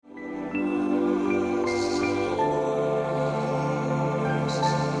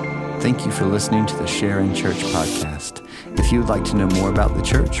Thank you for listening to the Sharon Church podcast. If you would like to know more about the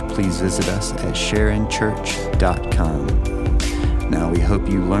church, please visit us at sharonchurch.com. Now we hope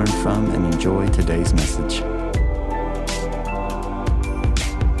you learn from and enjoy today's message.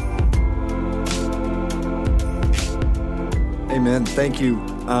 Amen. Thank you.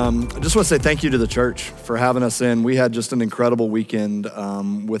 I just want to say thank you to the church for having us in. We had just an incredible weekend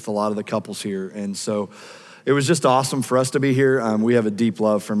with a lot of the couples here. And so it was just awesome for us to be here. We have a deep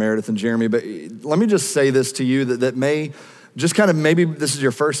love for Meredith and Jeremy. But let me just say this to you that may just kind of, maybe this is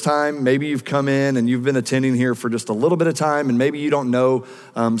your first time. Maybe you've come in and you've been attending here for just a little bit of time. And maybe you don't know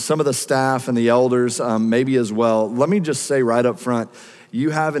some of the staff and the elders maybe as well. Let me just say right up front,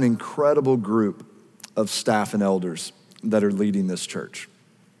 you have an incredible group of staff and elders that are leading this church.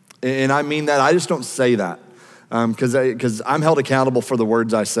 And I mean that, I just don't say that because I'm held accountable for the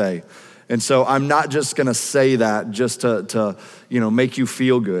words I say. And so I'm not just gonna say that just to make you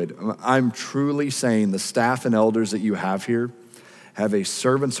feel good. I'm truly saying the staff and elders that you have here have a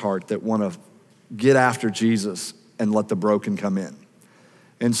servant's heart that wanna get after Jesus and let the broken come in.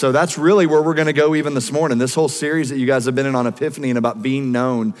 And so that's really where we're gonna go even this morning. This whole series that you guys have been in on Epiphany and about being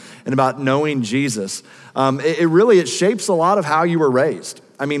known and about knowing Jesus, it shapes a lot of how you were raised.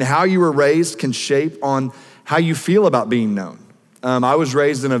 I mean, how you were raised can shape on how you feel about being known. I was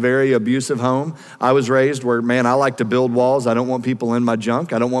raised in a very abusive home. I was raised where, I like to build walls. I don't want people in my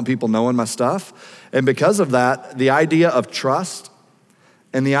junk. I don't want people knowing my stuff. And because of that, the idea of trust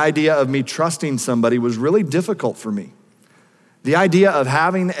and the idea of me trusting somebody was really difficult for me. The idea of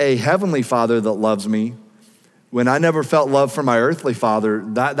having a heavenly father that loves me when I never felt love from my earthly father,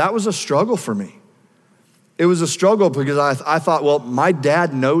 that was a struggle for me. It was a struggle because I thought, well, my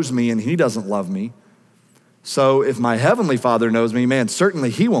dad knows me and he doesn't love me. So if my heavenly father knows me, certainly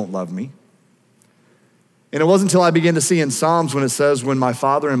he won't love me. And it wasn't until I began to see in Psalms when it says, when my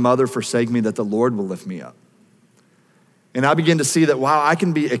father and mother forsake me, that the Lord will lift me up. And I began to see that, wow, I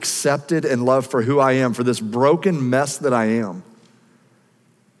can be accepted and loved for who I am, for this broken mess that I am.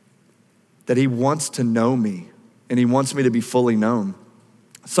 That he wants to know me and he wants me to be fully known.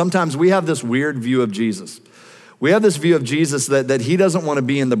 Sometimes we have this weird view of Jesus. We have this view of Jesus that he doesn't want to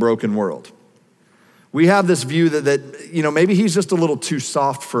be in the broken world. We have this view that maybe he's just a little too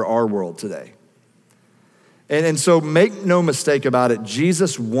soft for our world today. And so make no mistake about it,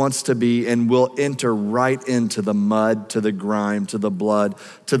 Jesus wants to be and will enter right into the mud, to the grime, to the blood,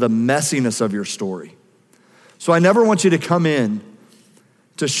 to the messiness of your story. So I never want you to come in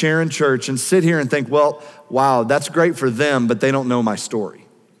to Sharon Church and sit here and think, well, wow, that's great for them, but they don't know my story.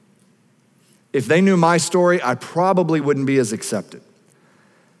 If they knew my story, I probably wouldn't be as accepted.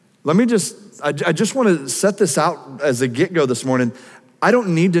 I just want to set this out as a get-go this morning. I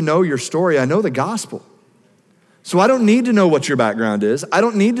don't need to know your story. I know the gospel. So I don't need to know what your background is. I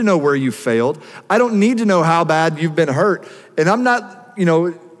don't need to know where you failed. I don't need to know how bad you've been hurt. And I'm not,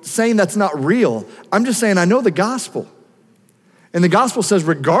 saying that's not real. I'm just saying I know the gospel. And the gospel says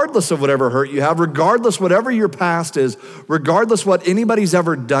regardless of whatever hurt you have, regardless whatever your past is, regardless what anybody's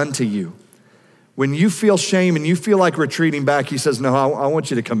ever done to you, when you feel shame and you feel like retreating back, he says, no, I want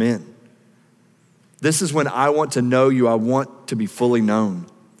you to come in. This is when I want to know you. I want to be fully known.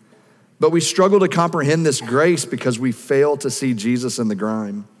 But we struggle to comprehend this grace because we fail to see Jesus in the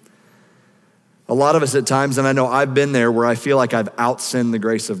grime. A lot of us at times, and I know I've been there, where I feel like I've out-sinned the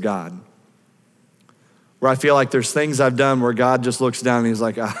grace of God. Where I feel like there's things I've done where God just looks down and he's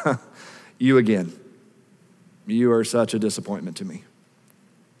like, you again. You are such a disappointment to me.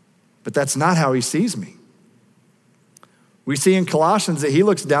 But that's not how he sees me. We see in Colossians that he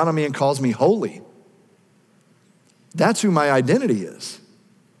looks down on me and calls me holy. That's who my identity is.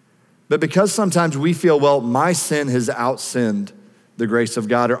 But because sometimes we feel, well, my sin has out-sinned the grace of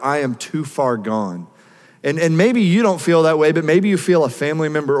God, or I am too far gone. And maybe you don't feel that way, but maybe you feel a family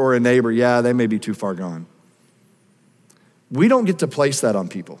member or a neighbor, yeah, they may be too far gone. We don't get to place that on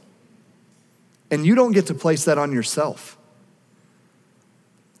people. And you don't get to place that on yourself.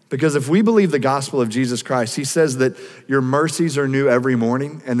 Because if we believe the gospel of Jesus Christ, he says that your mercies are new every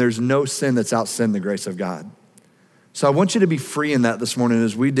morning and there's no sin that's out-sinned the grace of God. So I want you to be free in that this morning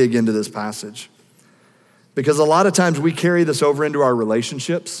as we dig into this passage. Because a lot of times we carry this over into our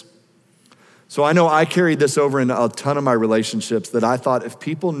relationships. So I know I carried this over in a ton of my relationships that I thought if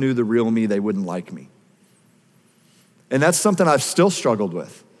people knew the real me, they wouldn't like me. And that's something I've still struggled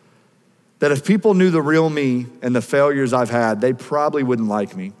with. That if people knew the real me and the failures I've had, they probably wouldn't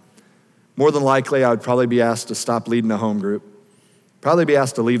like me. More than likely, I would probably be asked to stop leading a home group. Probably be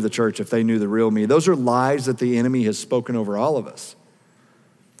asked to leave the church if they knew the real me. Those are lies that the enemy has spoken over all of us.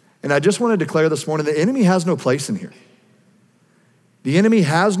 And I just want to declare this morning, the enemy has no place in here. The enemy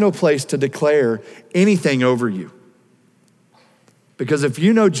has no place to declare anything over you. Because if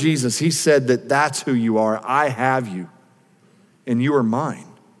you know Jesus, he said that that's who you are. I have you, and you are mine.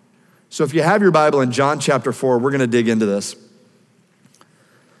 So if you have your Bible in John chapter 4, we're gonna dig into this.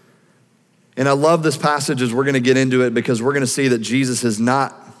 And I love this passage as we're gonna get into it because we're gonna see that Jesus is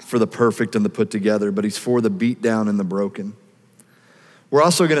not for the perfect and the put together, but he's for the beat down and the broken. We're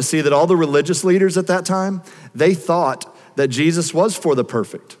also gonna see that all the religious leaders at that time, they thought that Jesus was for the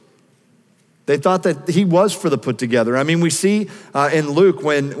perfect. They thought that he was for the put together. I mean, we see in Luke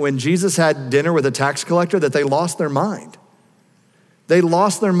when Jesus had dinner with a tax collector that they lost their mind. They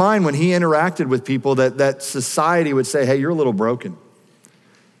lost their mind when he interacted with people that society would say, hey, you're a little broken.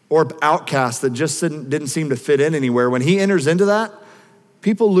 Or outcasts that just didn't seem to fit in anywhere. When he enters into that,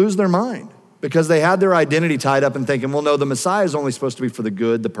 people lose their mind because they had their identity tied up in thinking, well, no, the Messiah is only supposed to be for the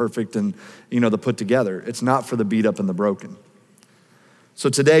good, the perfect, and the put together. It's not for the beat up and the broken. So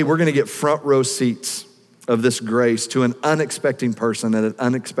today we're gonna get front row seats of this grace to an unexpected person at an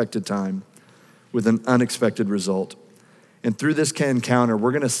unexpected time with an unexpected result. And through this encounter,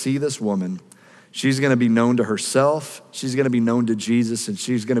 we're gonna see this woman. She's gonna be known to herself, she's gonna be known to Jesus, and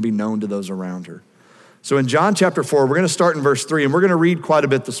she's gonna be known to those around her. So in John chapter 4, we're gonna start in verse 3, and we're gonna read quite a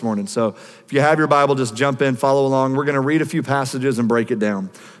bit this morning. So if you have your Bible, just jump in, follow along. We're gonna read a few passages and break it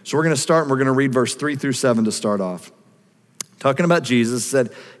down. So we're gonna start, and we're gonna read verse 3 through 7 to start off. Talking about Jesus,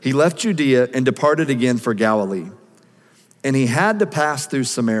 said, he left Judea and departed again for Galilee. And he had to pass through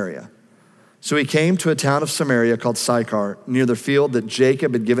Samaria. So he came to a town of Samaria called Sychar, near the field that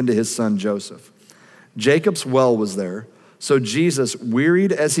Jacob had given to his son Joseph. Jacob's well was there. So Jesus,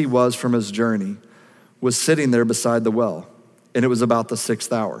 wearied as he was from his journey, was sitting there beside the well. And it was about the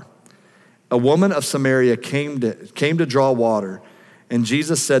 6th hour. A woman of Samaria came to draw water. And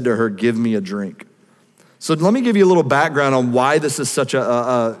Jesus said to her, give me a drink. So let me give you a little background on why this is such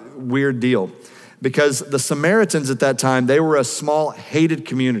a weird deal. Because the Samaritans at that time, they were a small hated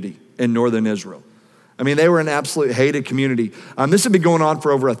community in northern Israel. I mean, they were an absolute hated community. This had been going on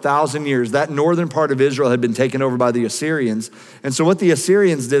for over 1,000 years. That northern part of Israel had been taken over by the Assyrians. And so what the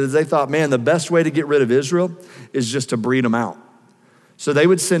Assyrians did is they thought, man, the best way to get rid of Israel is just to breed them out. So they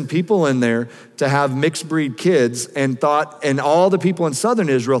would send people in there to have mixed breed kids and all the people in southern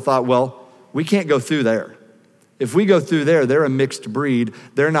Israel thought, well, we can't go through there. If we go through there, they're a mixed breed.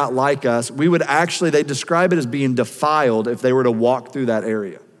 They're not like us. They describe it as being defiled if they were to walk through that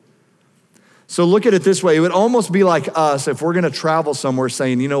area. So look at it this way. It would almost be like us if we're gonna travel somewhere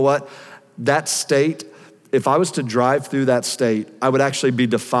saying, you know what, that state, if I was to drive through that state, I would actually be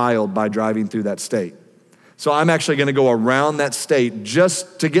defiled by driving through that state. So I'm actually gonna go around that state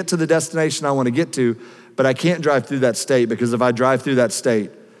just to get to the destination I wanna get to, but I can't drive through that state because if I drive through that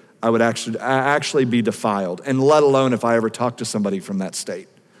state, I would actually be defiled, and let alone if I ever talk to somebody from that state.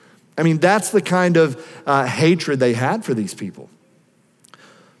 I mean, that's the kind of hatred they had for these people.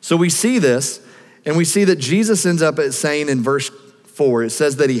 So we see this, and we see that Jesus ends up saying in verse 4, it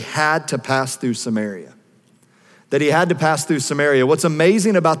says that he had to pass through Samaria. That he had to pass through Samaria. What's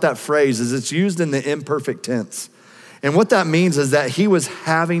amazing about that phrase is it's used in the imperfect tense. And what that means is that he was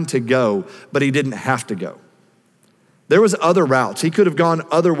having to go, but he didn't have to go. There was other routes. He could have gone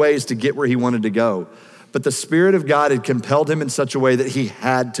other ways to get where he wanted to go, but the Spirit of God had compelled him in such a way that he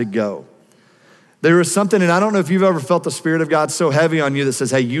had to go. There was something, and I don't know if you've ever felt the Spirit of God so heavy on you that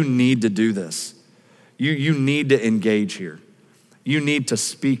says, hey, you need to do this. You need to engage here. You need to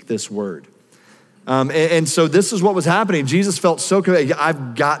speak this word. And so this is what was happening. Jesus felt so committed.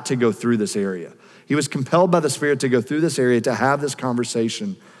 I've got to go through this area. He was compelled by the Spirit to go through this area to have this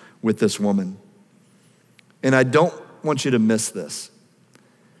conversation with this woman. And I don't want you to miss this.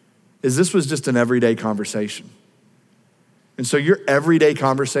 This was just an everyday conversation. And so your everyday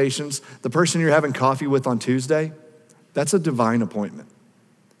conversations, the person you're having coffee with on Tuesday, that's a divine appointment.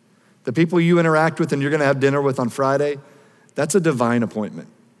 The people you interact with and you're gonna have dinner with on Friday, that's a divine appointment.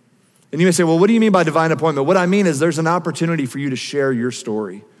 And you may say, well, what do you mean by divine appointment? What I mean is there's an opportunity for you to share your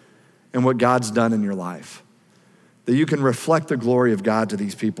story and what God's done in your life. That you can reflect the glory of God to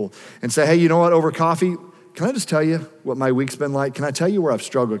these people and say, hey, you know what, over coffee, can I just tell you what my week's been like? Can I tell you where I've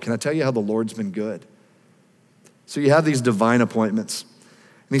struggled? Can I tell you how the Lord's been good? So you have these divine appointments.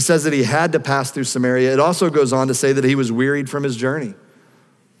 And he says that he had to pass through Samaria. It also goes on to say that he was wearied from his journey.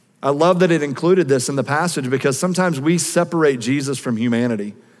 I love that it included this in the passage because sometimes we separate Jesus from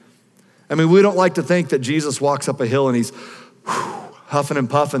humanity. I mean, we don't like to think that Jesus walks up a hill and he's huffing and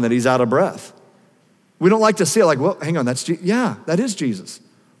puffing, that he's out of breath. We don't like to see it like, well, hang on, yeah, that is Jesus.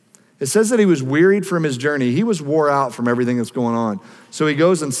 It says that he was wearied from his journey. He was wore out from everything that's going on. So he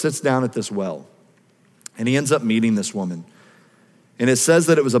goes and sits down at this well. And he ends up meeting this woman. And it says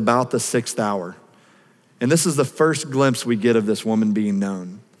that it was about the 6th hour. And this is the first glimpse we get of this woman being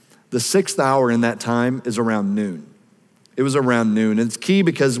known. The 6th hour in that time is around noon. It was around noon. And it's key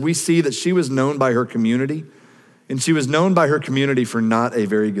because we see that she was known by her community, and she was known by her community for not a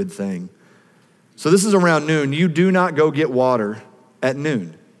very good thing. So this is around noon. You do not go get water at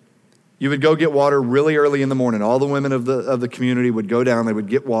noon. You would go get water really early in the morning. All the women of the community would go down, they would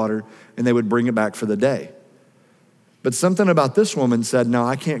get water, and they would bring it back for the day. But something about this woman said, no,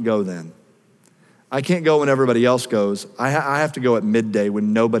 I can't go then. I can't go when everybody else goes. I have to go at midday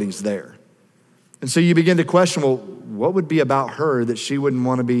when nobody's there. And so you begin to question, well, what would be about her that she wouldn't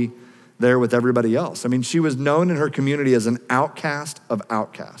want to be there with everybody else? I mean, she was known in her community as an outcast of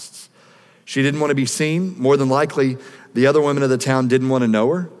outcasts. She didn't want to be seen. More than likely, the other women of the town didn't want to know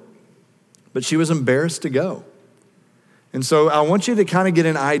her, but she was embarrassed to go. And so I want you to kind of get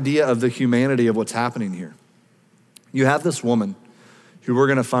an idea of the humanity of what's happening here. You have this woman who we're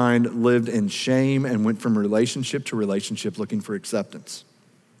going to find lived in shame and went from relationship to relationship looking for acceptance.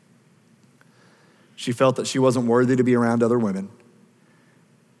 She felt that she wasn't worthy to be around other women.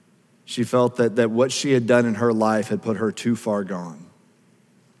 She felt that what she had done in her life had put her too far gone.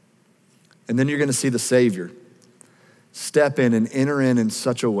 And then you're going to see the Savior step in and enter in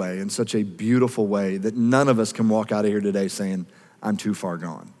such a way, in such a beautiful way, that none of us can walk out of here today saying, I'm too far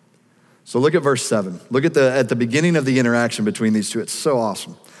gone. So look at verse 7. Look at the beginning of the interaction between these two. It's so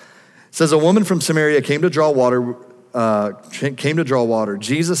awesome. It says, a woman from Samaria came to draw water.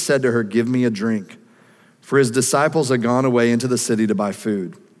 Jesus said to her, give me a drink. For his disciples had gone away into the city to buy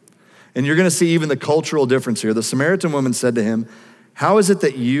food. And you're going to see even the cultural difference here. The Samaritan woman said to him, how is it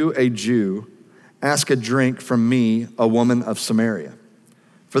that you, a Jew, ask a drink from me, a woman of Samaria?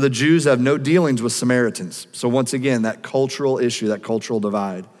 For the Jews have no dealings with Samaritans. So once again, that cultural issue, that cultural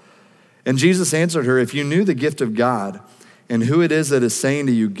divide. And Jesus answered her, if you knew the gift of God and who it is that is saying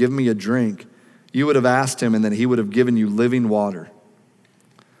to you, give me a drink, you would have asked him and then he would have given you living water.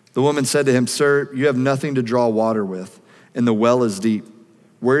 The woman said to him, sir, you have nothing to draw water with, and the well is deep.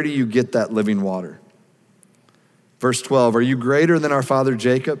 Where do you get that living water? Verse 12, are you greater than our father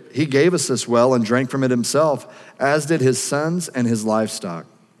Jacob? He gave us this well and drank from it himself, as did his sons and his livestock.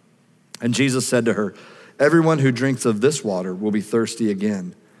 And Jesus said to her, everyone who drinks of this water will be thirsty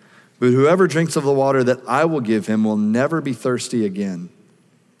again. But whoever drinks of the water that I will give him will never be thirsty again.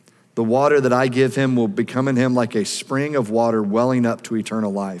 The water that I give him will become in him like a spring of water welling up to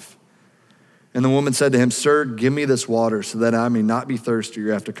eternal life. And the woman said to him, sir, give me this water so that I may not be thirsty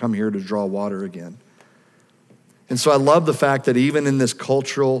or have to come here to draw water again. And so I love the fact that even in this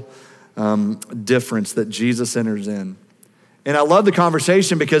cultural difference that Jesus enters in. And I love the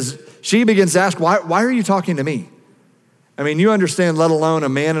conversation because she begins to ask, why are you talking to me? I mean, you understand, let alone a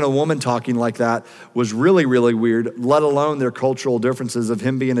man and a woman talking like that was really, really weird, let alone their cultural differences of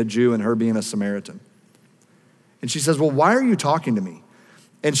him being a Jew and her being a Samaritan. And she says, well, why are you talking to me?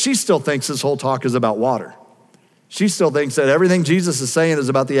 And she still thinks this whole talk is about water. She still thinks that everything Jesus is saying is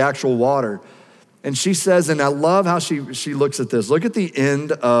about the actual water. And she says, and I love how she looks at this. Look at the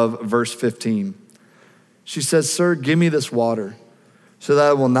end of verse 15. She says, sir, give me this water so that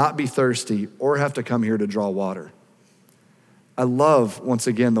I will not be thirsty or have to come here to draw water. I love, once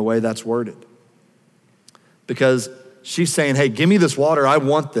again, the way that's worded. Because she's saying, hey, give me this water. I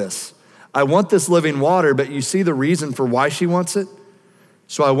want this. I want this living water, but you see the reason for why she wants it?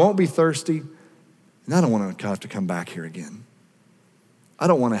 So I won't be thirsty, and I don't want to have to come back here again. I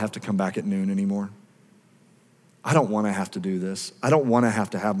don't want to have to come back at noon anymore. I don't want to have to do this. I don't want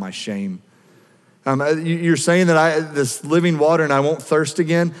to have my shame. You're saying that this living water and I won't thirst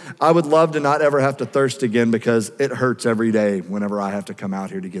again. I would love to not ever have to thirst again because it hurts every day whenever I have to come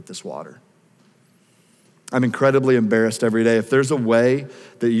out here to get this water. I'm incredibly embarrassed every day. If there's a way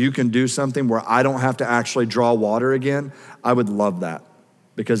that you can do something where I don't have to actually draw water again, I would love that.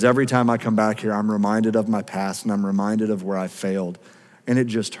 Because every time I come back here, I'm reminded of my past and I'm reminded of where I failed. And it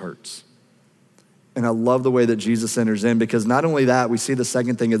just hurts. And I love the way that Jesus enters in because not only that, we see the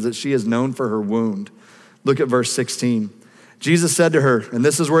second thing is that she is known for her wound. Look at verse 16. Jesus said to her, and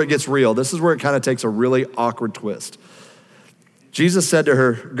this is where it gets real. This is where it kind of takes a really awkward twist. Jesus said to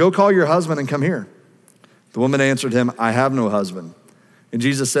her, go call your husband and come here. The woman answered him, I have no husband. And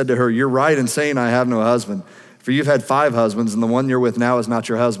Jesus said to her, you're right in saying I have no husband, for you've had 5 husbands and the one you're with now is not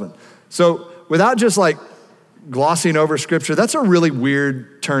your husband. So without just like glossing over scripture, that's a really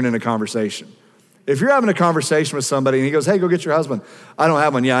weird turn in a conversation. If you're having a conversation with somebody and he goes, hey, go get your husband. I don't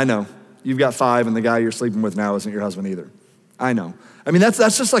have one. Yeah, I know. You've got 5 and the guy you're sleeping with now isn't your husband either. I know. I mean, that's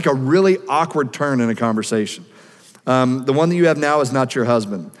just like a really awkward turn in a conversation. The one that you have now is not your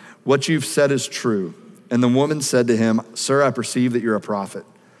husband. What you've said is true. And the woman said to him, "Sir, I perceive that you're a prophet."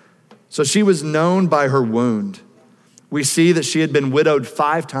 So she was known by her wound. We see that she had been widowed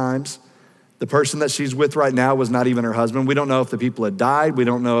 5 times. The person that she's with right now was not even her husband. We don't know if the people had died. We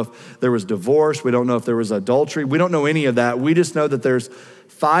don't know if there was divorce. We don't know if there was adultery. We don't know any of that. We just know that there's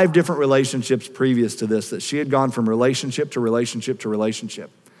 5 different relationships previous to this, that she had gone from relationship to relationship to relationship.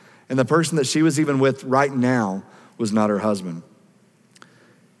 And the person that she was even with right now was not her husband.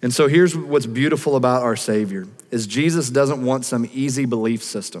 And so here's what's beautiful about our Savior, is Jesus doesn't want some easy belief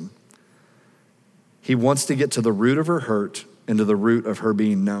system. He wants to get to the root of her hurt and to the root of her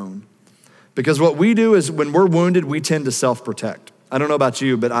being known. Because what we do is when we're wounded, we tend to self-protect. I don't know about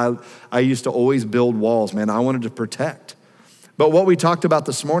you, but I used to always build walls, man. I wanted to protect. But what we talked about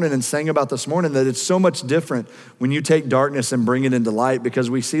this morning and sang about this morning, that it's so much different when you take darkness and bring it into light, because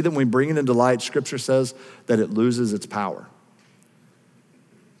we see that when we bring it into light, Scripture says that it loses its power.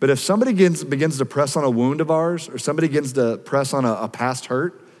 But if somebody begins to press on a wound of ours, or somebody begins to press on a past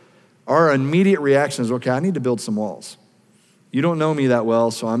hurt, our immediate reaction is, okay, I need to build some walls. You don't know me that well,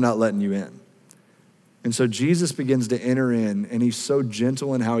 so I'm not letting you in. And so Jesus begins to enter in, and he's so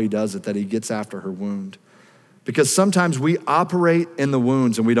gentle in how he does it that he gets after her wound. Because sometimes we operate in the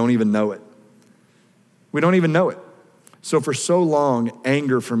wounds and we don't even know it. We don't even know it. So for so long,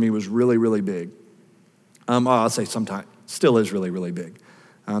 anger for me was really, really big. I'll say sometimes, still is really, really big.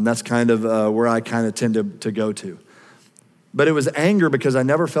 That's kind of where I kind of tend to go to. But it was anger because I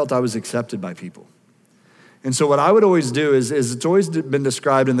never felt I was accepted by people. And so what I would always do is it's always been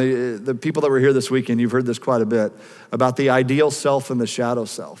described, and the people that were here this weekend, you've heard this quite a bit, about the ideal self and the shadow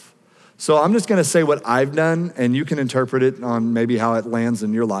self. So I'm just gonna say what I've done, and you can interpret it on maybe how it lands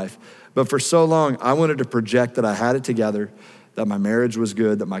in your life. But for so long, I wanted to project that I had it together, that my marriage was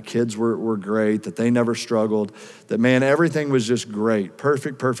good, that my kids were great, that they never struggled, that, man, everything was just great.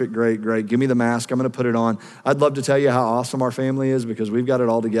 Perfect, great. Give me the mask, I'm gonna put it on. I'd love to tell you how awesome our family is because we've got it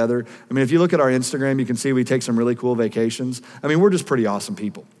all together. I mean, if you look at our Instagram, you can see we take some really cool vacations. I mean, we're just pretty awesome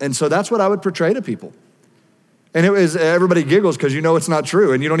people. And so that's what I would portray to people. And it was, everybody giggles because you know it's not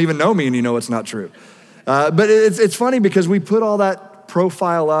true, and you don't even know me and you know it's not true. But it's funny because we put all that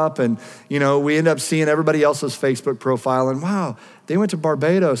profile up, and we end up seeing everybody else's Facebook profile, and wow, they went to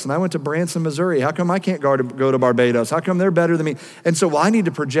Barbados and I went to Branson, Missouri. How come I can't go to Barbados? How come they're better than me? And so I need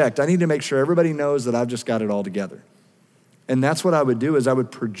to project. I need to make sure everybody knows that I've just got it all together. And that's what I would do, is I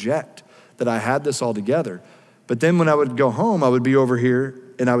would project that I had this all together. But then when I would go home, I would be over here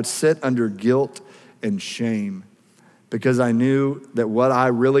and I would sit under guilt and shame because I knew that what I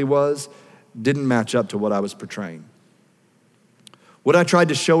really was didn't match up to what I was portraying. What I tried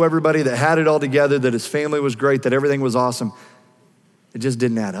to show everybody that had it all together, that his family was great, that everything was awesome, it just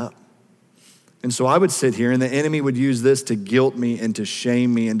didn't add up. And so I would sit here and the enemy would use this to guilt me and to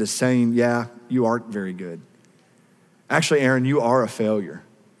shame me into saying, yeah, you aren't very good. Actually, Aaron, you are a failure.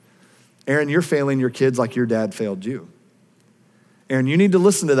 Aaron, you're failing your kids like your dad failed you. Aaron, you need to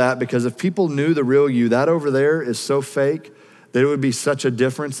listen to that, because if people knew the real you, that over there is so fake that it would be such a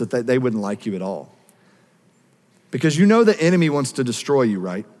difference that they wouldn't like you at all. Because you know the enemy wants to destroy you,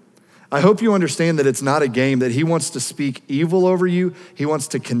 right? I hope you understand that it's not a game, that he wants to speak evil over you. He wants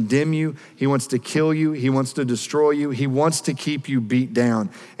to condemn you. He wants to kill you. He wants to destroy you. He wants to keep you beat down.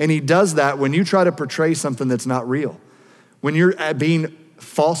 And he does that when you try to portray something that's not real. When you're being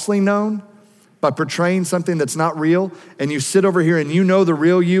falsely known by portraying something that's not real, and you sit over here and you know the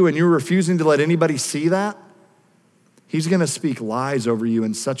real you and you're refusing to let anybody see that, he's gonna speak lies over you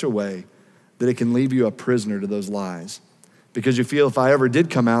in such a way that it can leave you a prisoner to those lies. Because you feel, if I ever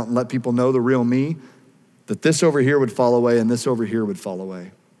did come out and let people know the real me, that this over here would fall away and this over here would fall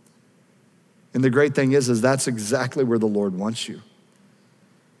away. And the great thing is that's exactly where the Lord wants you.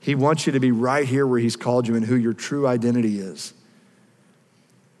 He wants you to be right here where he's called you and who your true identity is.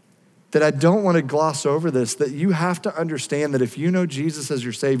 That I don't want to gloss over this, that you have to understand that if you know Jesus as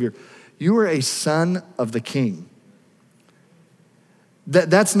your Savior, you are a son of the King.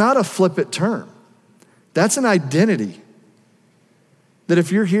 That's not a flippant term. That's an identity. That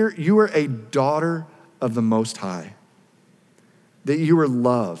if you're here, you are a daughter of the Most High. That you are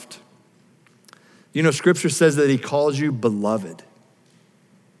loved. Scripture says that he calls you beloved.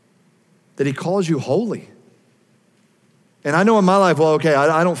 That he calls you holy. And I know in my life,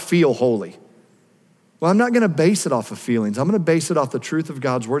 I don't feel holy. Well, I'm not gonna base it off of feelings. I'm gonna base it off the truth of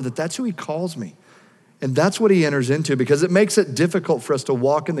God's word, that's who he calls me. And that's what he enters into, because it makes it difficult for us to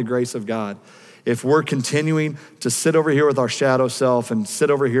walk in the grace of God if we're continuing to sit over here with our shadow self and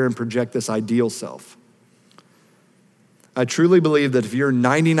sit over here and project this ideal self. I truly believe that if you're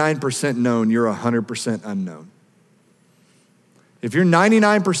 99% known, you're 100% unknown. If you're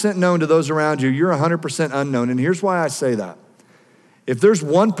 99% known to those around you, you're 100% unknown. And here's why I say that. If there's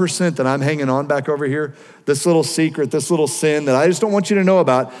 1% that I'm hanging on back over here, this little secret, this little sin that I just don't want you to know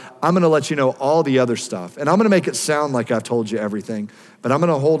about, I'm gonna let you know all the other stuff. And I'm gonna make it sound like I've told you everything, but I'm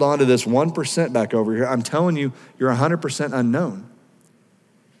gonna hold on to this 1% back over here. I'm telling you, you're 100% unknown.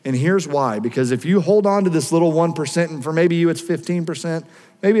 And here's why, because if you hold on to this little 1%, and for maybe you it's 15%,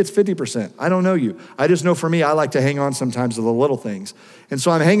 maybe it's 50%. I don't know you. I just know for me, I like to hang on sometimes to the little things. And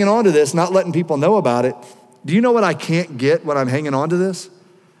so I'm hanging on to this, not letting people know about it. Do you know what I can't get when I'm hanging on to this?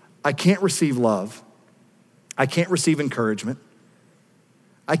 I can't receive love. I can't receive encouragement.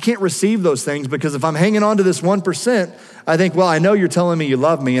 I can't receive those things because if I'm hanging on to this 1%, I think, well, I know you're telling me you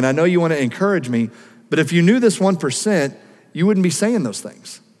love me and I know you want to encourage me, but if you knew this 1%, you wouldn't be saying those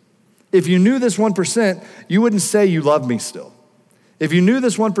things. If you knew this 1%, you wouldn't say you love me still. If you knew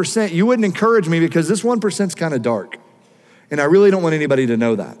this 1%, you wouldn't encourage me because this 1% is kind of dark. And I really don't want anybody to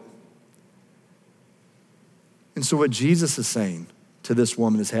know that. And so what Jesus is saying to this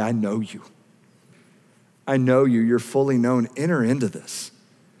woman is, hey, I know you. I know you. You're fully known. Enter into this.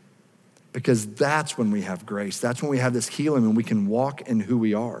 Because that's when we have grace. That's when we have this healing and we can walk in who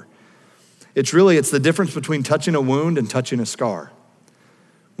we are. It's the difference between touching a wound and touching a scar.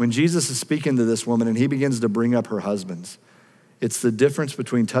 When Jesus is speaking to this woman and he begins to bring up her husbands, it's the difference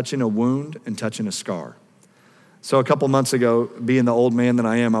between touching a wound and touching a scar. So a couple months ago, being the old man that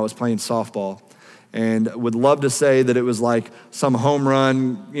I am, I was playing softball and would love to say that it was like some home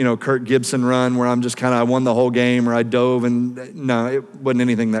run, Kirk Gibson run where I'm just I won the whole game or I dove and no, it wasn't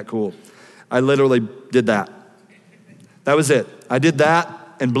anything that cool. I literally did that. That was it. I did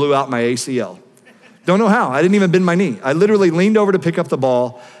that and blew out my ACL. Don't know how. I didn't even bend my knee. I literally leaned over to pick up the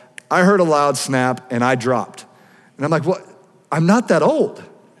ball. I heard a loud snap and I dropped. And I'm like, what? I'm not that old.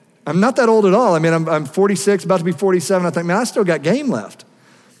 I'm not that old at all. I mean, I'm 46, about to be 47. I think, man, I still got game left.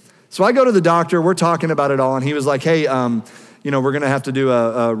 So I go to the doctor, we're talking about it all, and he was like, hey, we're gonna have to do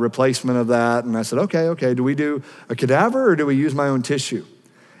a replacement of that. And I said, okay, do we do a cadaver or do we use my own tissue?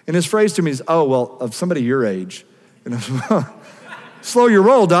 And his phrase to me is, oh, well, of somebody your age. And I said, slow your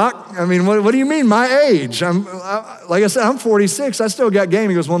roll, doc. I mean, what do you mean, my age? Like I said, I'm 46, I still got game.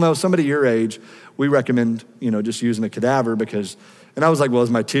 He goes, well, no, somebody your age, we recommend, just using a cadaver because, and I was like, well, is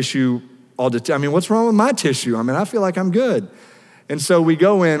my tissue what's wrong with my tissue? I feel like I'm good. And so we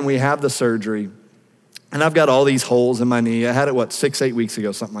go in, we have the surgery, and I've got all these holes in my knee. I had it, 6-8 weeks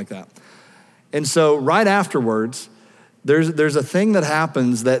ago, something like that. And so right afterwards, there's a thing that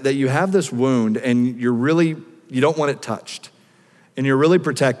happens that you have this wound and you don't want it touched. And you're really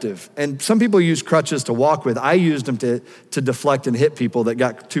protective. And some people use crutches to walk with. I used them to deflect and hit people that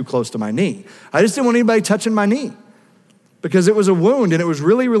got too close to my knee. I just didn't want anybody touching my knee because it was a wound and it was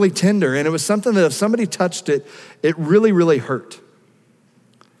really, really tender. And it was something that if somebody touched it, it really, really hurt.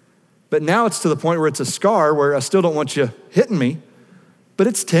 But now it's to the point where it's a scar where I still don't want you hitting me, but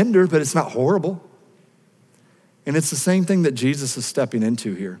it's tender, but it's not horrible. And it's the same thing that Jesus is stepping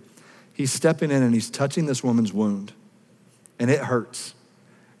into here. He's stepping in and he's touching this woman's wound. And it hurts.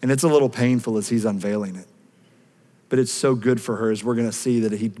 And it's a little painful as he's unveiling it. But it's so good for her as we're gonna see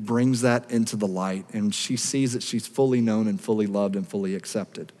that he brings that into the light and she sees that she's fully known and fully loved and fully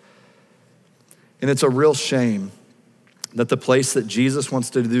accepted. And it's a real shame that the place that Jesus wants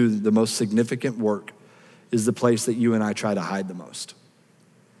to do the most significant work is the place that you and I try to hide the most.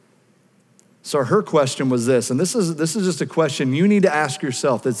 So her question was this, and this is just a question you need to ask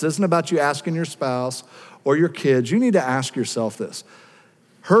yourself. This isn't about you asking your spouse or your kids. You need to ask yourself this.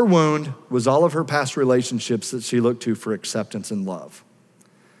 Her wound was all of her past relationships that she looked to for acceptance and love.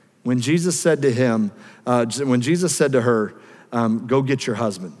 When Jesus said to her, go get your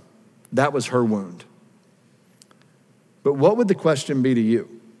husband, that was her wound. But what would the question be to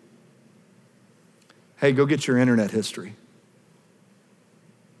you? Hey, go get your internet history.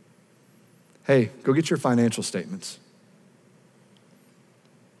 Hey, go get your financial statements.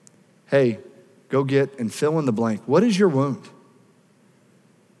 Hey, go get and fill in the blank. What is your wound?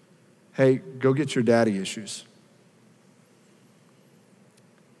 Hey, go get your daddy issues.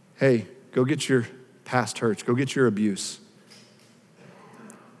 Hey, go get your past hurts. Go get your abuse.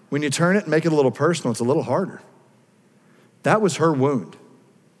 When you turn it and make it a little personal, it's a little harder. That was her wound.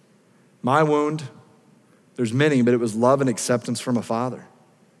 My wound, there's many, but it was love and acceptance from a father.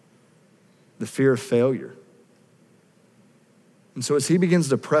 The fear of failure. And so as he begins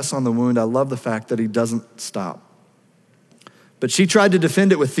to press on the wound, I love the fact that he doesn't stop. But she tried to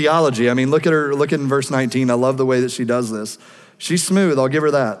defend it with theology. Look in verse 19. I love the way that she does this. She's smooth, I'll give her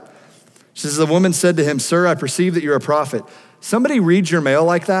that. She says, the woman said to him, sir, I perceive that you're a prophet. Somebody reads your mail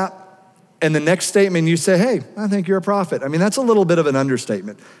like that, and the next statement you say, hey, I think you're a prophet. I mean, that's a little bit of an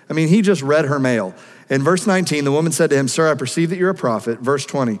understatement. I mean, he just read her mail. In verse 19, the woman said to him, sir, I perceive that you're a prophet. Verse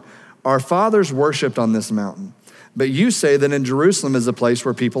 20, our fathers worshiped on this mountain, but you say that in Jerusalem is a place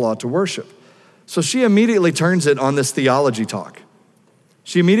where people ought to worship. So she immediately turns it on this theology talk.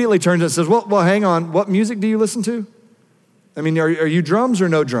 She immediately turns it and says, well, hang on, what music do you listen to? I mean, are you drums or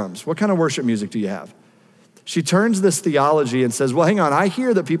no drums? What kind of worship music do you have? She turns this theology and says, well, hang on, I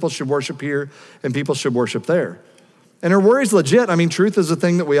hear that people should worship here and people should worship there. And her worry's legit. I mean, truth is a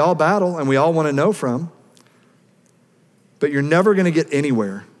thing that we all battle and we all want to know from. But you're never going to get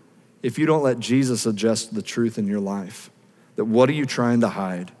anywhere if you don't let Jesus adjust the truth in your life. That what are you trying to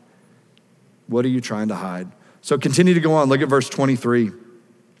hide? What are you trying to hide? So continue to go on. Look at verse 23.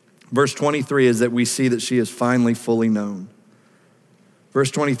 Verse 23 is that we see that she is finally fully known. Verse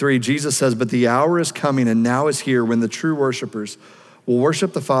 23, Jesus says, but the hour is coming and now is here when the true worshipers will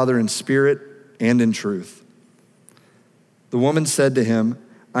worship the Father in spirit and in truth. The woman said to him,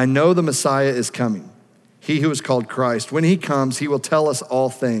 I know the Messiah is coming, he who is called Christ. When he comes, he will tell us all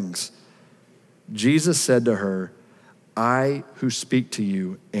things. Jesus said to her, I who speak to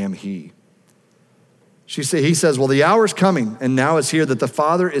you am he. He says, well, the hour is coming and now is here that the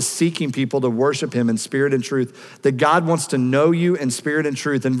Father is seeking people to worship him in spirit and truth, that God wants to know you in spirit and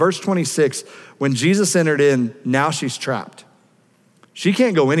truth. In verse 26, when Jesus entered in, now she's trapped. She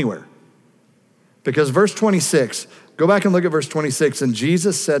can't go anywhere because verse 26, go back and look at verse 26. And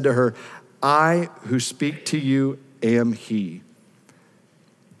Jesus said to her, I who speak to you am he.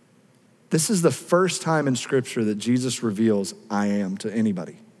 This is the first time in Scripture that Jesus reveals I am to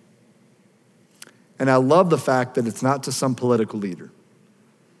anybody. And I love the fact that it's not to some political leader.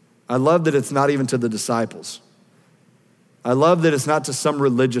 I love that it's not even to the disciples. I love that it's not to some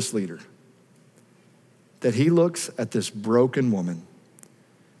religious leader. That he looks at this broken woman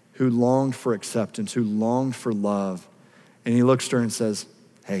who longed for acceptance, who longed for love, and he looks to her and says,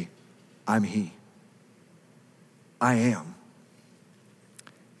 hey, I'm he. I am.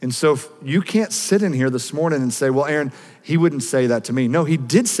 And so you can't sit in here this morning and say, well, Aaron, he wouldn't say that to me. No, he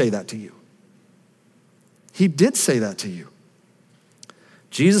did say that to you. He did say that to you.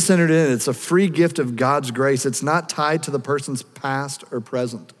 Jesus entered in. It's a free gift of God's grace. It's not tied to the person's past or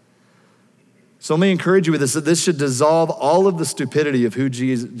present. So let me encourage you with this, that this should dissolve all of the stupidity of who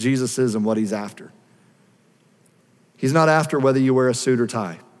Jesus is and what he's after. He's not after whether you wear a suit or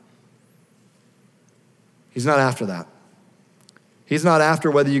tie. He's not after that. He's not after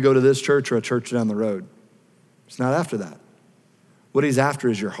whether you go to this church or a church down the road. He's not after that. What he's after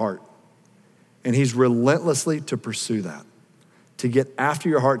is your heart. And he's relentlessly to pursue that, to get after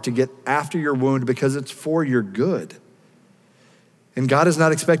your heart, to get after your wound, because it's for your good. And God is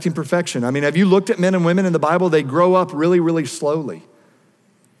not expecting perfection. I mean, have you looked at men and women in the Bible? They grow up really, really slowly.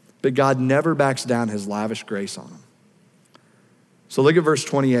 But God never backs down his lavish grace on them. So look at verse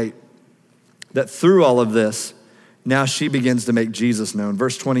 28, that through all of this, now she begins to make Jesus known.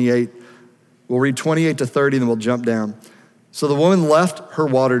 Verse 28, we'll read 28 to 30, and then we'll jump down. So the woman left her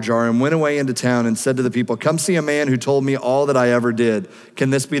water jar and went away into town and said to the people, come see a man who told me all that I ever did.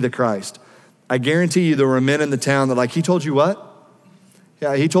 Can this be the Christ? I guarantee you there were men in the town that he told you what?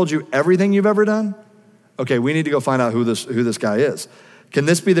 Yeah, he told you everything you've ever done? Okay, we need to go find out who this guy is. Can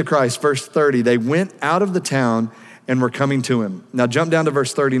this be the Christ? Verse 30, they went out of the town and were coming to him. Now jump down to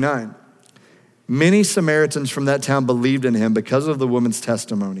verse 39. Many Samaritans from that town believed in him because of the woman's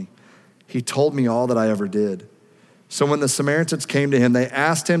testimony. He told me all that I ever did. So when the Samaritans came to him, they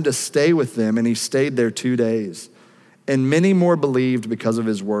asked him to stay with them, and he stayed there 2 days. And many more believed because of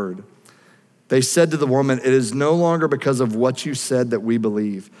his word. They said to the woman, it is no longer because of what you said that we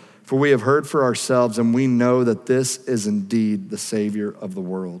believe, for we have heard for ourselves, and we know that this is indeed the Savior of the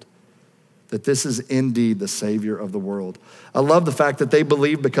world. That this is indeed the Savior of the world. I love the fact that they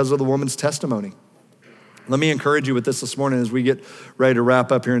believed because of the woman's testimony. Let me encourage you with this morning as we get ready to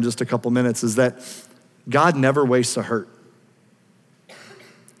wrap up here in just a couple minutes, is that God never wastes a hurt.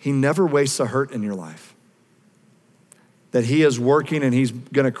 He never wastes a hurt in your life. That he is working and he's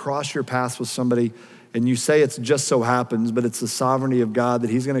going to cross your path with somebody, and you say it's just so happens, but it's the sovereignty of God that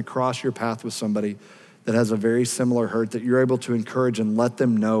he's going to cross your path with somebody that has a very similar hurt, that you're able to encourage and let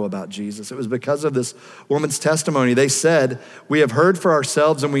them know about Jesus. It was because of this woman's testimony. They said, we have heard for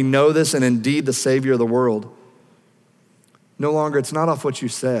ourselves and we know this, and indeed the Savior of the world. No longer, it's not off what you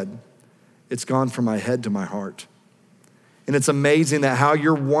said. It's gone from my head to my heart. And it's amazing that how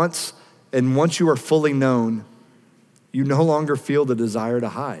once you are fully known, you no longer feel the desire to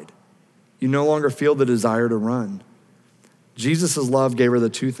hide. You no longer feel the desire to run. Jesus' love gave her the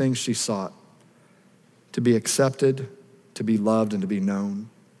two things she sought: to be accepted, to be loved, and to be known.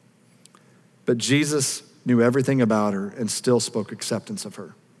 But Jesus knew everything about her and still spoke acceptance of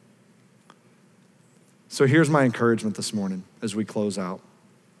her. So here's my encouragement this morning as we close out.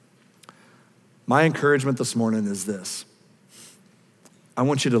 My encouragement this morning is this. I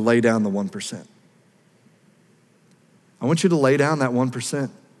want you to lay down the 1%. I want you to lay down that 1%.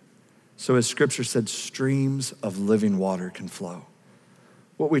 So as Scripture said, streams of living water can flow.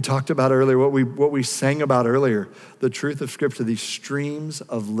 What we talked about earlier, what we sang about earlier, the truth of Scripture, these streams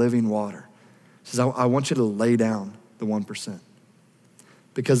of living water. It says, I want you to lay down the 1%.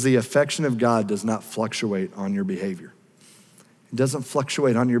 Because the affection of God does not fluctuate on your behavior. It doesn't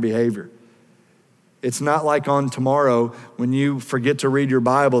fluctuate on your behavior. It's not like on tomorrow when you forget to read your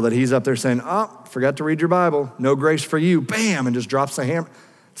Bible that he's up there saying, oh, forgot to read your Bible, no grace for you, bam, and just drops the hammer.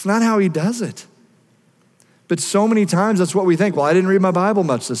 It's not how he does it. But so many times that's what we think. Well, I didn't read my Bible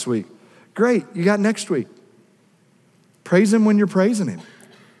much this week. Great, you got next week. Praise him when you're praising him.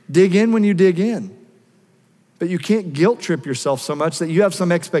 Dig in when you dig in. But you can't guilt trip yourself so much that you have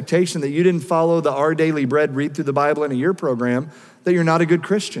some expectation that you didn't follow the Our Daily Bread, read through the Bible in a year program, that you're not a good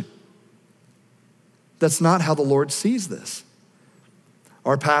Christian. That's not how the Lord sees this.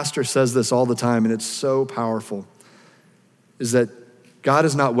 Our pastor says this all the time, and it's so powerful, is that God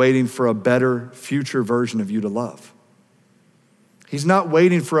is not waiting for a better future version of you to love. He's not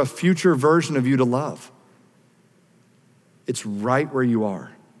waiting for a future version of you to love. It's right where you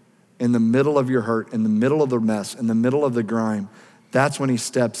are. In the middle of your hurt, in the middle of the mess, in the middle of the grime, that's when he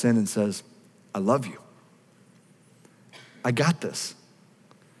steps in and says, I love you. I got this.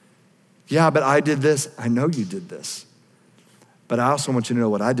 Yeah, but I did this. I know you did this. But I also want you to know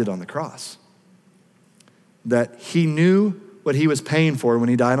what I did on the cross. That he knew what he was paying for when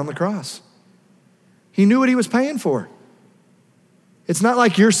he died on the cross. He knew what he was paying for. It's not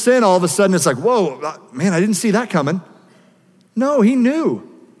like your sin all of a sudden, it's like, whoa, man, I didn't see that coming. No, he knew.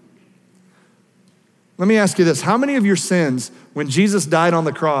 Let me ask you this. How many of your sins, when Jesus died on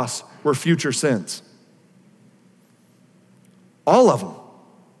the cross, were future sins? All of them.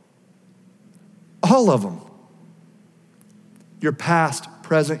 All of them. Your past,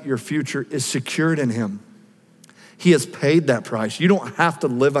 present, your future is secured in him. He has paid that price. You don't have to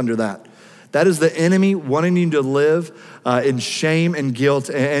live under that. That is the enemy wanting you to live in shame and guilt,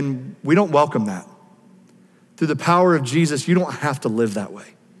 and we don't welcome that. Through the power of Jesus, you don't have to live that way.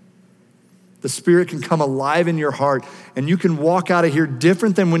 The Spirit can come alive in your heart, and you can walk out of here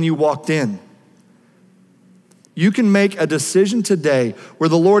different than when you walked in. You can make a decision today where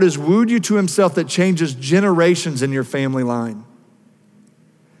the Lord has wooed you to himself that changes generations in your family line.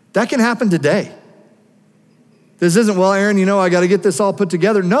 That can happen today. This isn't, well, Aaron, I got to get this all put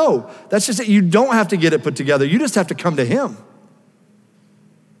together. No, that's just it. You don't have to get it put together. You just have to come to him.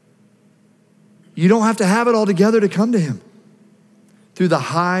 You don't have to have it all together to come to him. Through the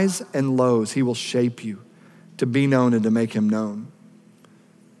highs and lows, he will shape you to be known and to make him known.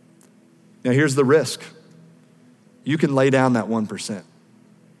 Now, here's the risk. You can lay down that 1%.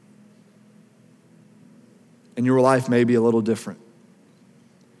 And your life may be a little different.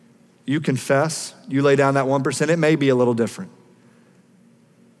 You confess, you lay down that 1%, it may be a little different.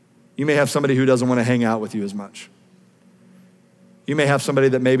 You may have somebody who doesn't want to hang out with you as much. You may have somebody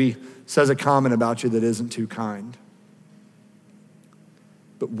that maybe says a comment about you that isn't too kind.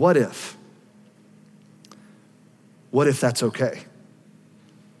 But what if? What if that's okay?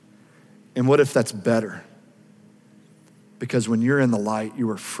 And what if that's better? Because when you're in the light, you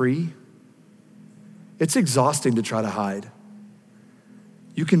are free. It's exhausting to try to hide.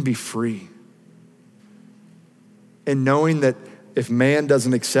 You can be free. And knowing that if man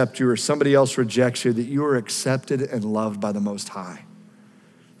doesn't accept you or somebody else rejects you, that you are accepted and loved by the Most High.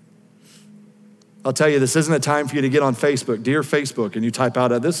 I'll tell you, this isn't a time for you to get on Facebook, dear Facebook, and you type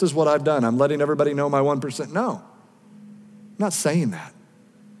out, this is what I've done. I'm letting everybody know my 1%. No, I'm not saying that.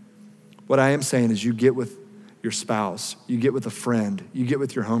 What I am saying is you get with your spouse, you get with a friend, you get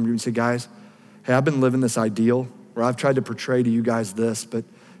with your home group and say, guys, hey, I've been living this ideal where I've tried to portray to you guys this, but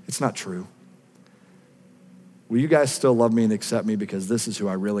it's not true. Will you guys still love me and accept me because this is who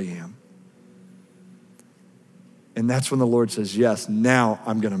I really am? And that's when the Lord says, yes, now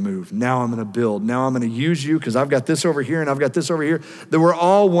I'm gonna move. Now I'm gonna build. Now I'm gonna use you because I've got this over here and I've got this over here. That we're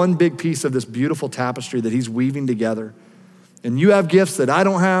all one big piece of this beautiful tapestry that he's weaving together. And you have gifts that I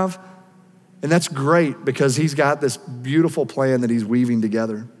don't have, and that's great because he's got this beautiful plan that he's weaving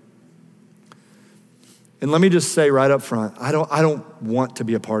together. And let me just say right up front, I don't want to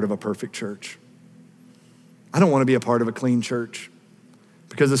be a part of a perfect church. I don't want to be a part of a clean church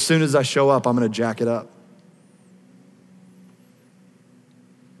because as soon as I show up, I'm gonna jack it up.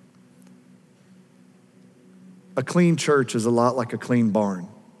 A clean church is a lot like a clean barn.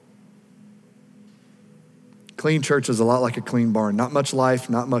 Clean church is a lot like a clean barn. Not much life,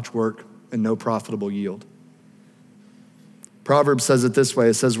 not much work, and no profitable yield. Proverbs says it this way.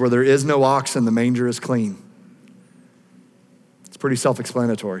 It says, where there is no oxen, the manger is clean. It's pretty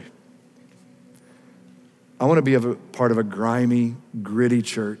self-explanatory. I want to be a part of a grimy, gritty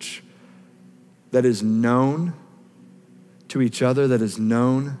church that is known to each other, that is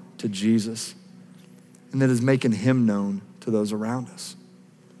known to Jesus, and that is making him known to those around us.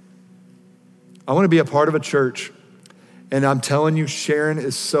 I want to be a part of a church, and I'm telling you, Sharon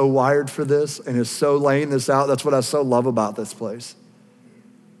is so wired for this and is so laying this out. That's what I so love about this place,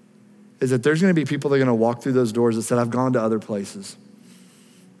 is that there's going to be people that are going to walk through those doors that said, I've gone to other places.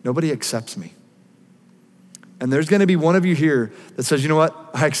 Nobody accepts me. And there's going to be one of you here that says, you know what?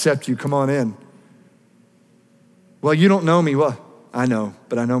 I accept you. Come on in. Well, you don't know me. Well, I know,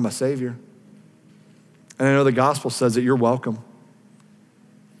 but I know my Savior. And I know the gospel says that you're welcome.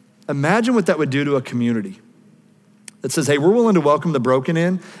 Imagine what that would do to a community that says, hey, we're willing to welcome the broken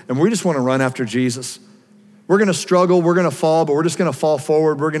in, and we just want to run after Jesus. We're going to struggle, we're going to fall, but we're just going to fall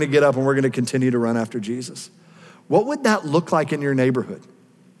forward. We're going to get up, and we're going to continue to run after Jesus. What would that look like in your neighborhood?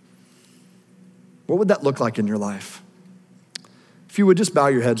 What would that look like in your life? If you would just bow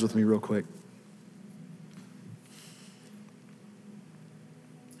your heads with me real quick.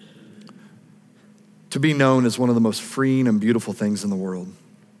 To be known is one of the most freeing and beautiful things in the world.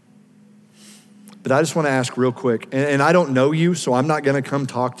 But I just want to ask real quick, and I don't know you, so I'm not going to come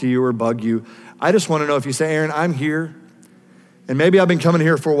talk to you or bug you. I just want to know if you say, Aaron, I'm here, and maybe I've been coming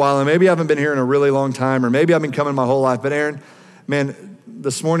here for a while, and maybe I haven't been here in a really long time, or maybe I've been coming my whole life, but Aaron, man,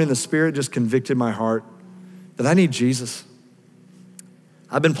 this morning the Spirit just convicted my heart that I need Jesus.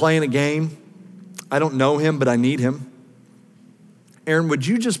 I've been playing a game. I don't know him, but I need him. Aaron, would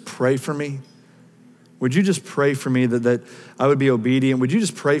you just pray for me? Would you just pray for me that I would be obedient? Would you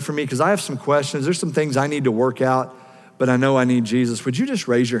just pray for me? Because I have some questions. There's some things I need to work out, but I know I need Jesus. Would you just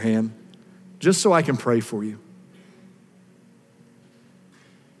raise your hand just so I can pray for you?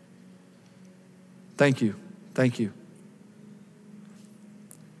 Thank you. Thank you.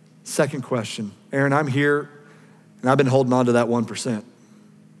 Second question. Aaron, I'm here, and I've been holding on to that 1%.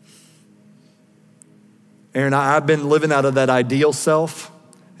 Aaron, I've been living out of that ideal self,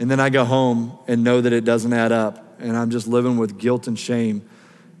 and then I go home and know that it doesn't add up, and I'm just living with guilt and shame,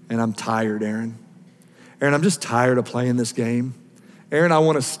 and I'm tired, Aaron. Aaron, I'm just tired of playing this game. Aaron, I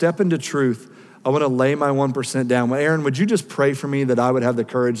want to step into truth. I want to lay my 1% down. Well, Aaron, would you just pray for me that I would have the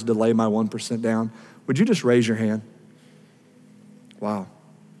courage to lay my 1% down? Would you just raise your hand? Wow.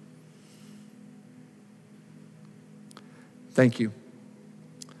 Thank you.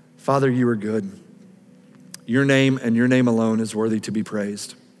 Father, you are good. Your name and your name alone is worthy to be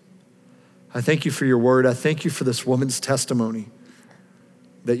praised. I thank you for your word. I thank you for this woman's testimony,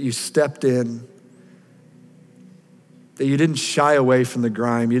 that you stepped in, that you didn't shy away from the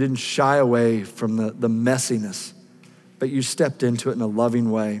grime. You didn't shy away from the messiness, but you stepped into it in a loving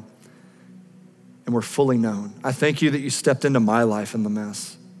way, and we're fully known. I thank you that you stepped into my life in the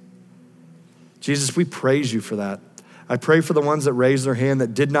mess. Jesus, we praise you for that. I pray for the ones that raised their hand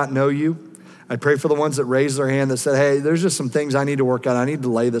that did not know you. I pray for the ones that raised their hand that said, hey, there's just some things I need to work out. I need to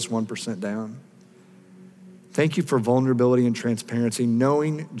lay this 1% down. Thank you for vulnerability and transparency,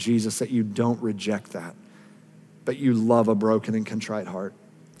 knowing, Jesus, that you don't reject that, but you love a broken and contrite heart.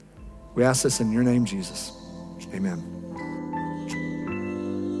 We ask this in your name, Jesus. Amen.